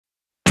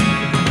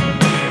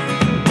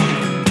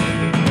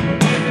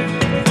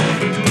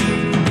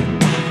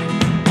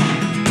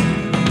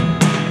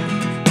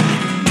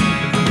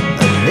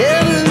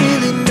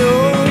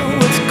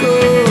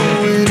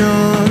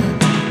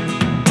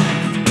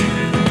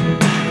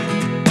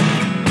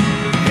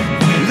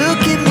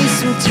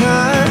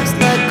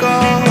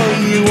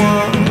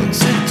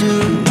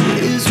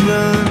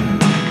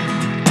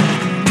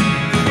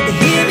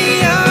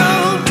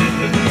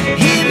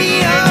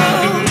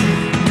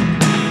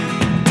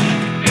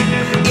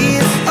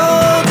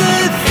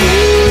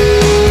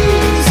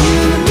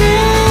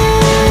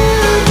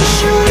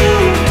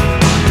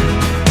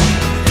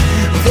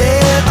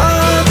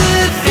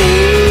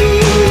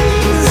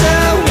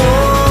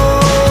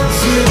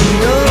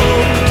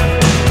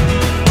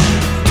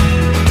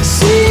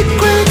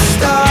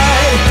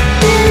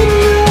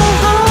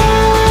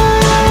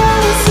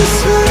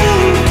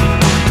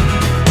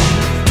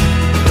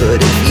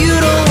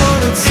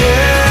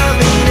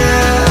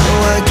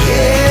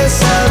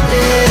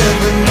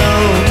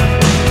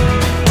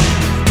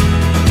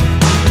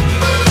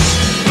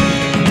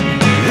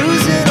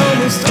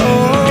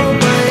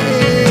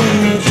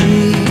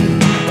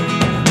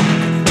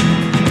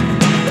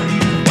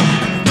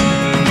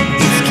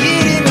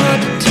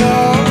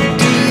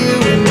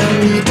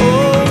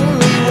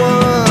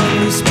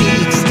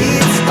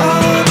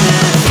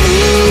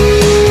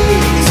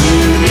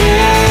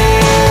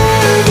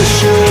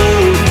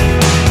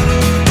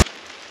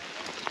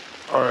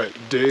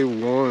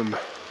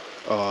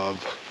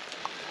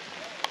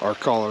of our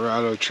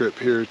Colorado trip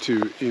here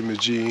to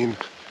Imogene,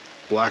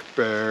 black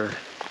bear,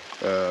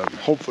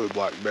 hopefully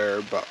black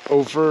bear, but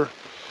Ophir,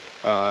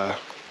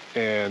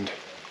 and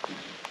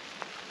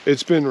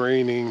it's been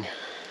raining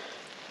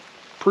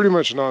pretty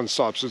much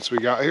non-stop since we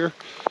got here,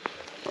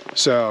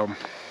 so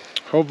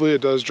hopefully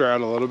it does dry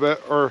out a little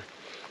bit. Or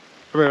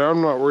I mean,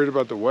 I'm not worried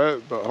about the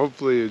wet, but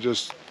hopefully it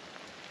just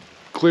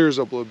clears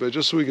up a little bit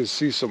just so we can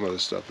see some of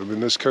this stuff. I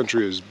mean, this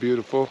country is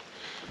beautiful,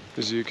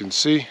 as you can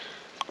see.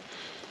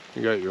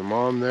 You got your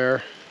mom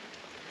there.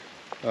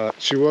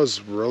 She was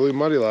really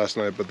muddy last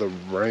night, but the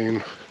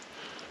rain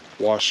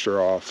washed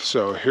her off.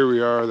 So here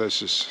we are. That's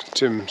just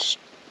Tim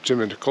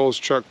and Nicole's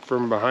truck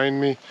from behind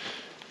me,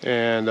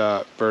 and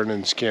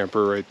Vernon's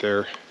camper right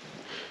there,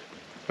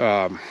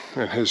 and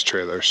his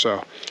trailer.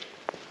 So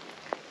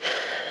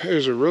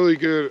there's a really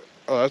good,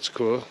 oh, that's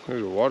cool.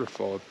 There's a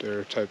waterfall up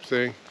there type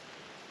thing.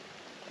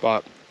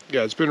 But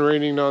yeah, it's been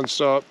raining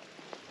nonstop.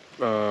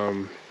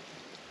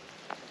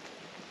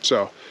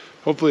 So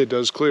hopefully it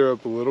does clear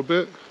up a little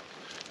bit.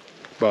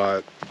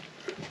 But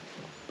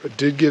I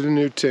did get a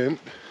new tent,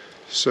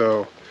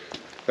 so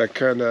that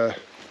kind of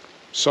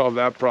solved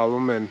that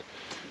problem. And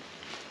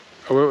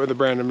I went with a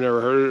brand I've never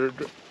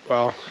heard,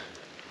 well,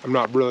 I'm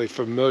not really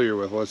familiar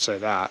with, let's say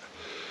that.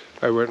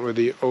 I went with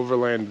the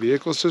Overland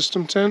Vehicle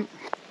System tent,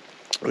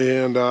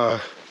 and the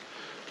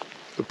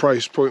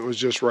price point was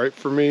just right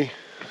for me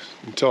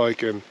until I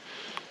can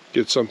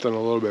get something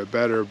a little bit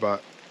better.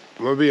 But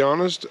I'm gonna be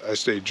honest, I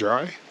stayed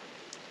dry,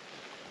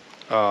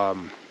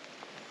 and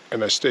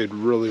I stayed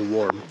really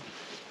warm.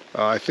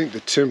 I think the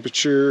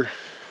temperature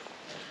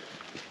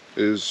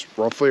is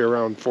roughly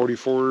around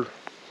 44,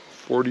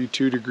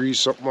 42 degrees,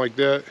 something like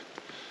that,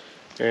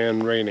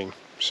 and raining.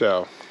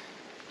 So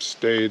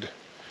stayed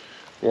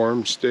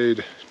warm,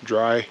 stayed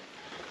dry.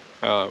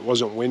 It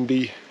wasn't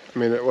windy. I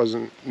mean, it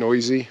wasn't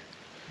noisy.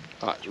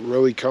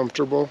 Really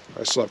comfortable.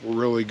 I slept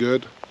really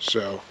good.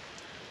 So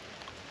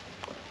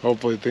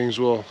hopefully things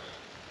will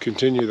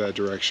continue that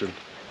direction.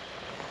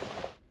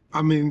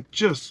 I mean,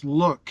 just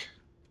look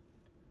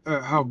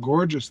at how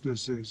gorgeous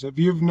this is. If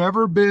you've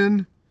never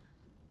been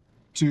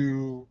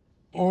to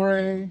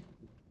Ophir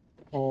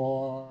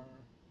or,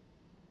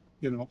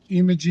 you know,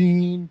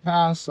 Imogene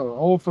Pass or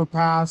Ophir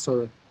Pass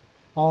or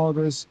all of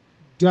this,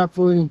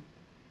 definitely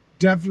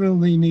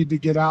need to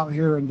get out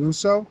here and do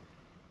so.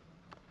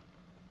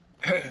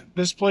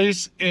 This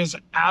place is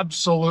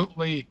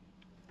absolutely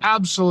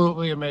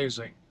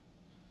amazing.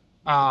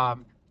 I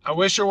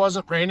wish it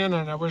wasn't raining,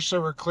 and I wish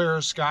there were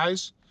clearer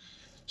skies.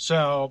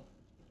 So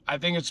I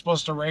think it's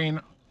supposed to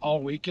rain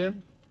all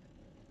weekend.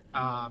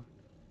 I'll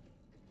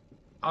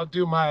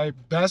do my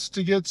best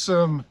to get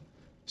some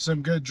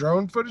good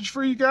drone footage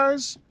for you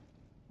guys.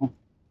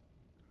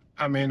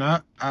 I mean,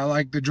 I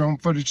like the drone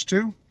footage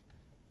too.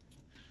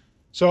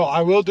 So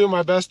I will do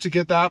my best to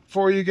get that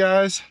for you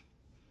guys.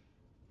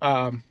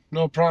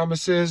 No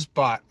promises,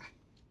 but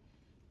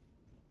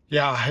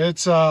yeah,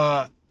 it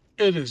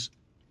is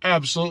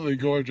absolutely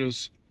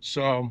gorgeous.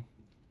 So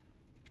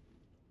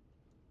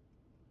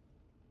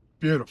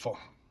beautiful.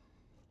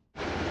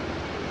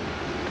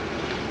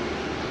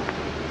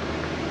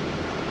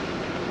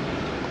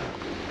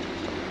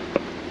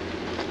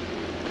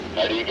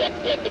 How do you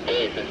get the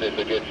pace? Is this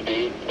a good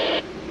speed?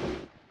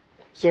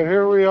 So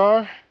here we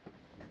are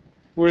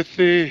with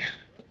the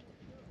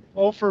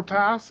Ophir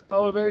Pass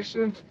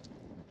elevation,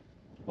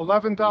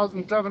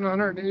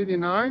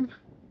 11,789.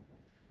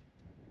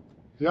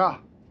 Yeah,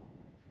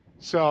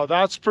 so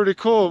that's pretty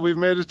cool. We've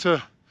made it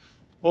to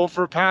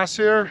Ophir Pass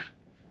here,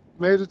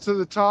 made it to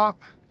the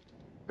top.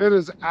 It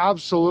is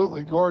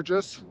absolutely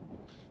gorgeous.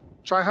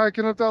 Try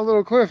hiking up that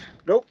little cliff.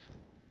 Nope.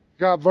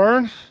 Got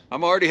Vern.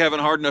 I'm already having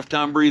a hard enough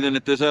time breathing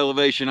at this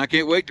elevation. I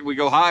can't wait till we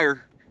go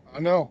higher. I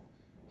know.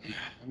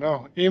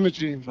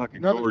 Imogene, Fucking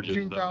another gorgeous,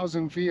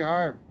 2,000 feet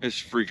higher.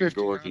 It's freaking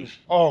gorgeous.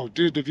 Oh,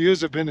 dude, the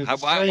views have been insane.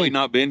 Why have we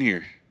not been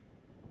here?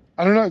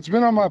 I don't know. It's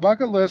been on my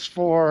bucket list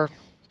for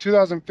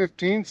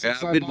 2015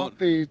 since Yeah, I bought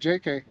the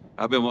JK.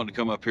 I've been wanting to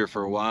come up here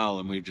for a while,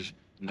 and we've just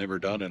never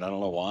done it. I don't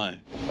know why.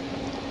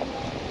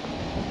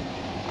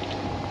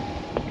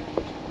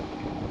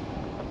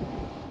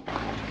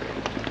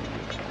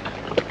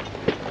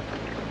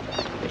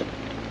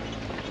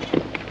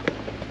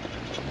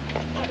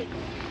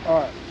 All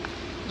right,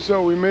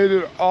 so we made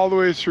it all the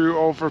way through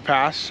Ophir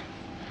Pass.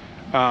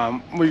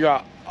 We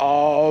got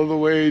all the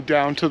way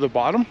down to the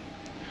bottom,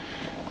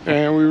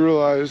 and we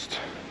realized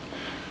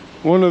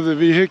one of the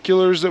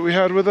vehiculars that we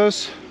had with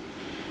us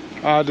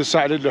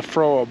decided to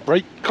throw a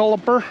brake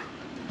caliper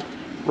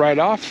right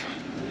off.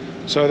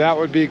 So that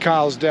would be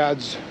Kyle's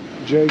dad's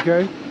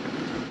JK.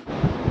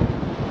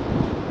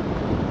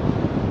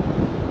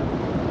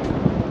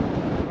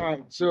 All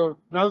right, so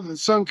now that the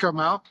sun come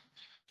out,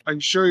 I can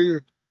show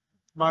you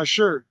my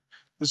shirt.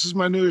 This is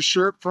my newest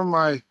shirt from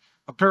my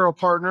apparel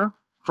partner,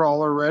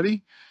 Crawler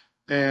Ready,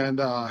 and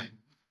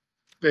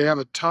they have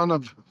a ton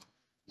of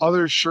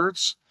other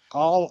shirts,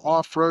 all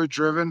off-road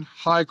driven,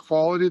 high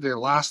quality. They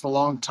last a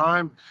long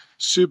time,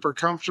 super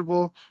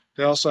comfortable.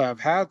 They also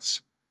have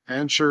hats,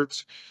 and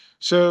shirts.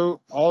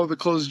 So all of the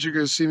clothes that you're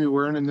going to see me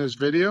wearing in this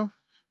video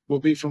will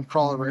be from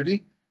Crawler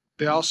Ready.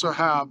 They also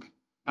have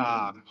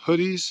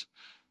hoodies,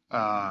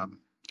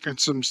 and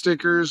some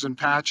stickers and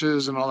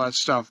patches and all that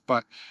stuff,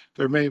 but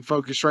their main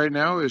focus right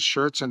now is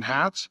shirts and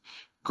hats.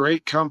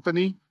 Great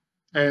company.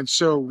 And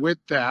so with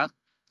that,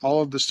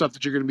 all of the stuff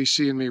that you're going to be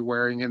seeing me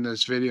wearing in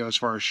this video as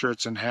far as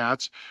shirts and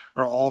hats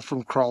are all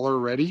from Crawler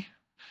Ready.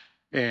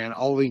 And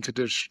I'll link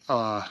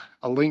a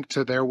link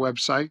to their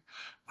website,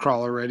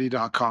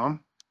 crawlerready.com,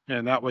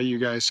 and that way you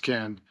guys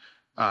can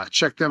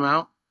check them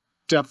out.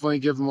 Definitely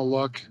give them a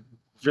look.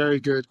 Very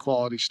good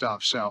quality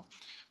stuff. So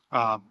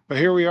but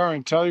here we are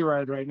in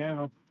Telluride right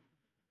now.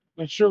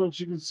 Not sure what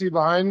you can see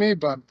behind me,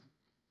 but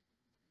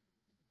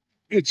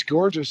it's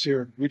gorgeous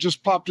here. We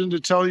just popped into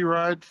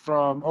Telluride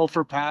from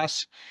Ophir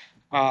Pass.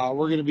 We're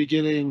going to be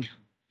getting,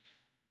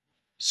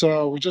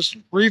 so we just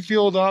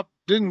refueled up.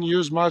 Didn't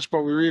use much,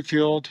 but we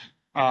refueled.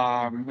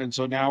 And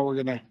so now we're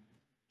going to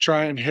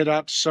try and hit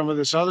up some of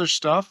this other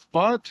stuff,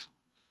 but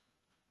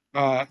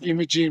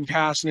Imogene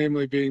Pass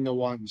namely being the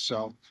one.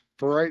 So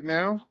for right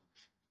now,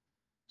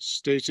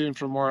 stay tuned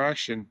for more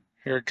action.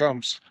 Here it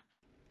comes.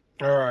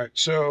 All right,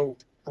 so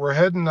we're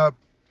heading up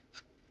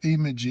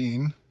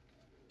Imogene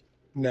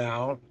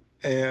now,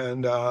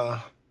 and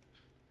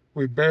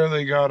we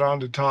barely got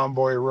onto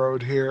Tomboy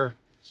Road here.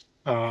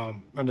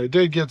 And I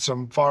did get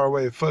some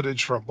faraway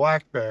footage from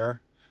Black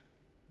Bear,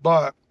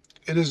 but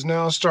it has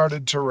now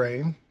started to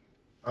rain.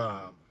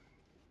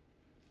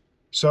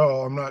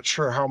 So I'm not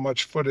sure how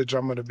much footage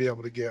I'm going to be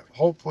able to get.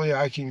 Hopefully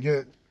I can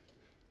get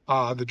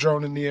the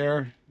drone in the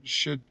air.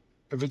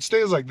 If it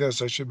stays like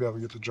this, I should be able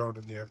to get the drone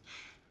in the air.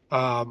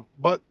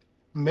 But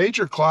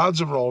major clouds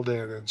have rolled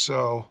in, and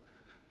so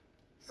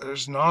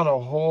there's not a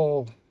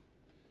whole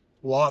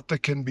lot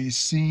that can be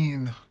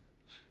seen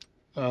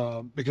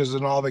because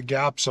in all the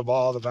gaps of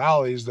all the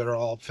valleys that are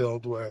all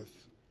filled with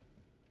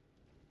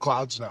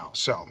clouds now.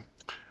 So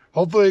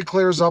hopefully it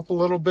clears up a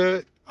little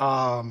bit,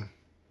 or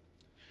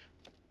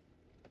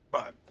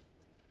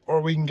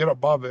we can get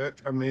above it.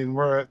 I mean,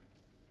 we're at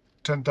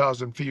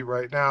 10,000 feet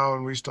right now,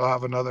 and we still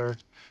have another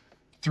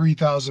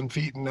 3,000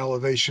 feet in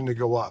elevation to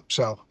go up.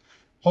 So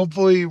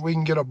hopefully we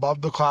can get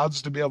above the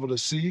clouds to be able to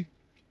see,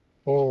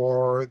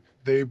 or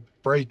they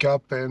break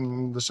up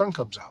and the sun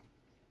comes out.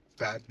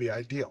 That'd be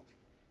ideal.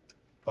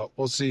 But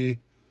we'll see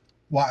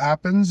what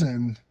happens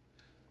and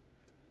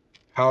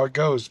how it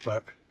goes.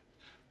 But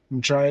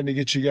I'm trying to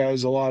get you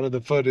guys a lot of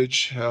the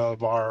footage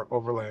of our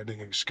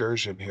overlanding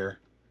excursion here.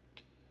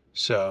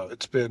 So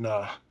it's been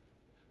a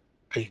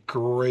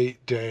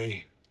great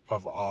day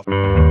of off.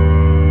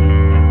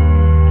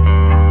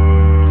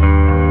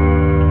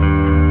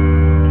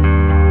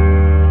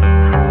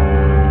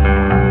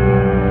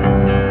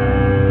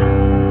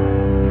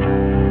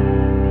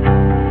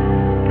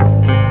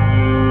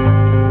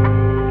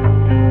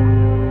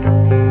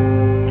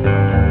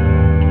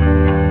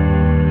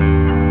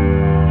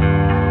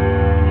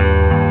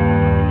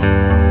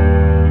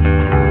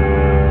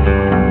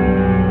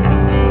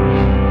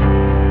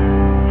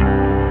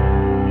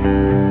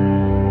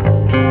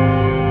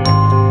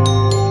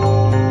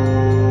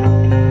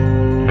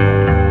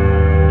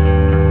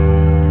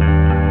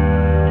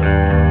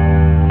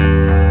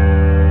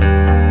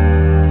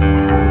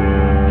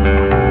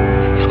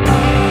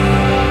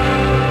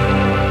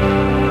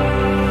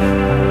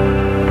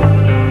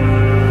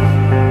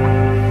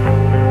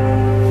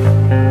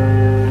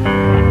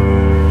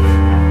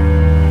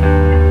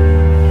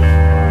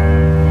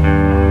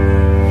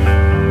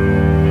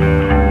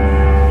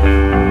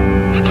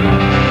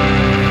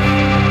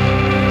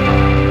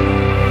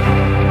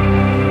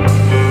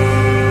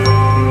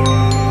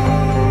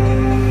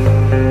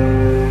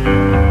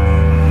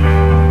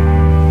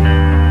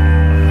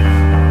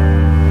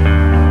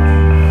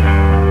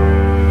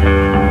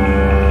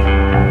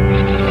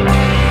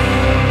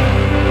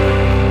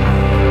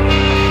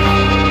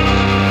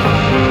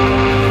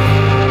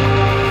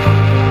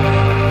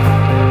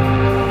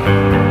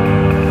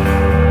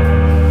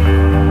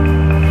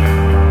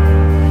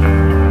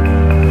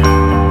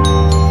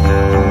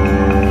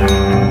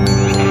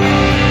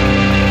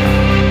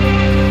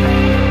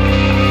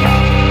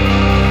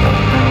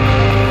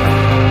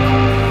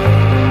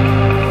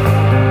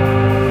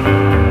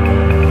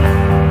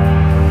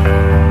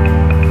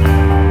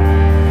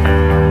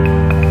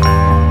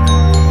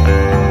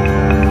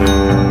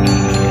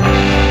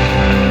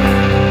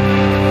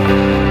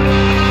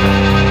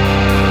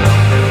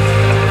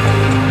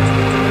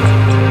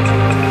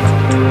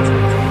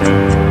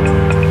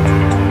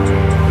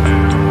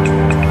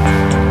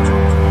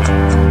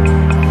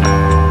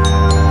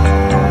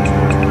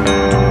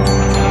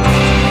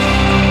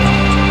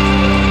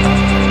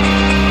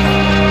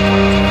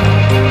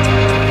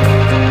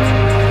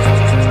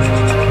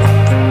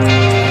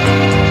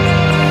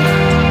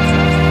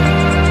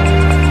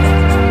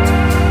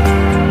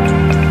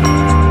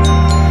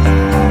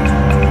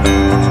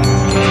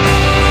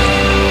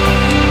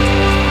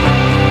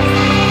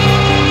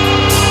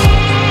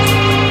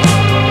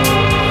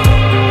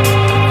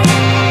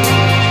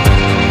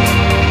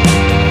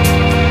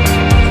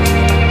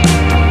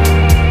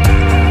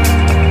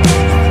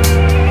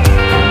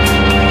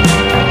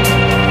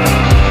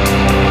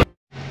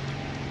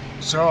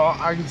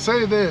 I can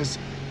say this,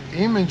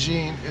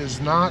 Imogene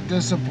is not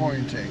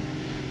disappointing.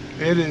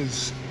 It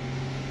is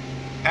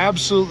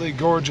absolutely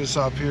gorgeous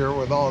up here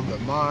with all the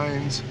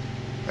mines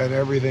and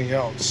everything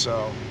else.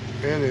 So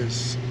it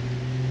is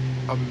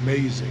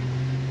amazing.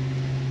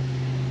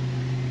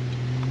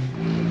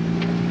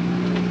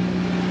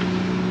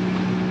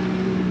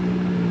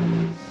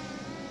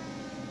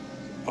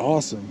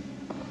 Awesome.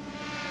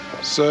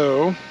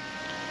 So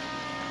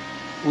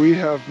we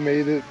have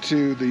made it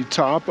to the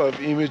top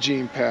of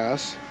Imogene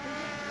Pass.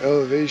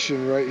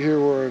 Elevation right here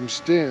where I'm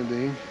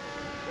standing. I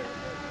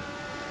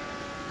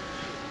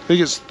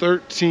think it's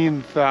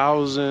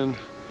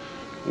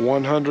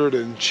 13,100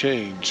 and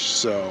change.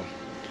 So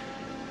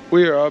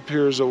we are up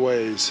here as a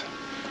ways.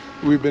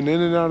 We've been in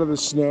and out of the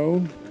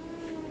snow.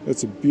 That's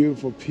some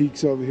beautiful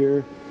peaks over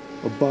here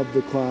above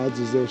the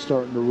clouds as they're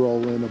starting to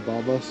roll in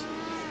above us.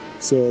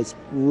 So it's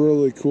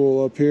really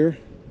cool up here.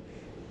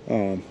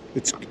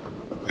 It's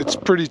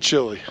pretty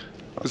chilly.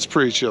 It's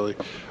pretty chilly.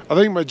 I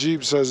think my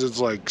Jeep says it's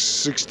like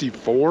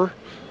 64,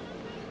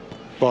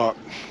 but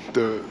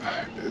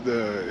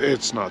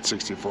it's not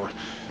 64.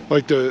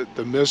 Like the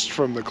mist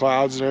from the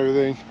clouds and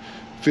everything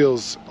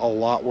feels a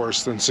lot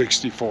worse than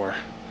 64.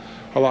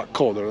 A lot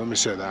colder, let me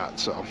say that.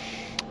 So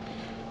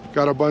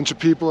got a bunch of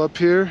people up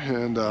here,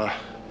 and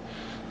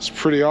it's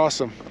pretty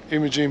awesome.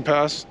 Imogene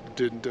Pass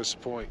didn't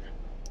disappoint.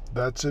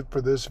 That's it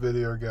for this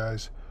video,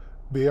 guys.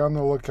 Be on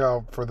the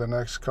lookout for the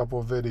next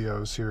couple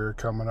videos here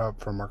coming up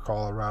from our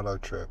Colorado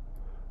trip.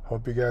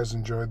 Hope you guys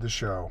enjoyed the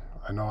show.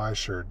 I know I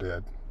sure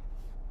did.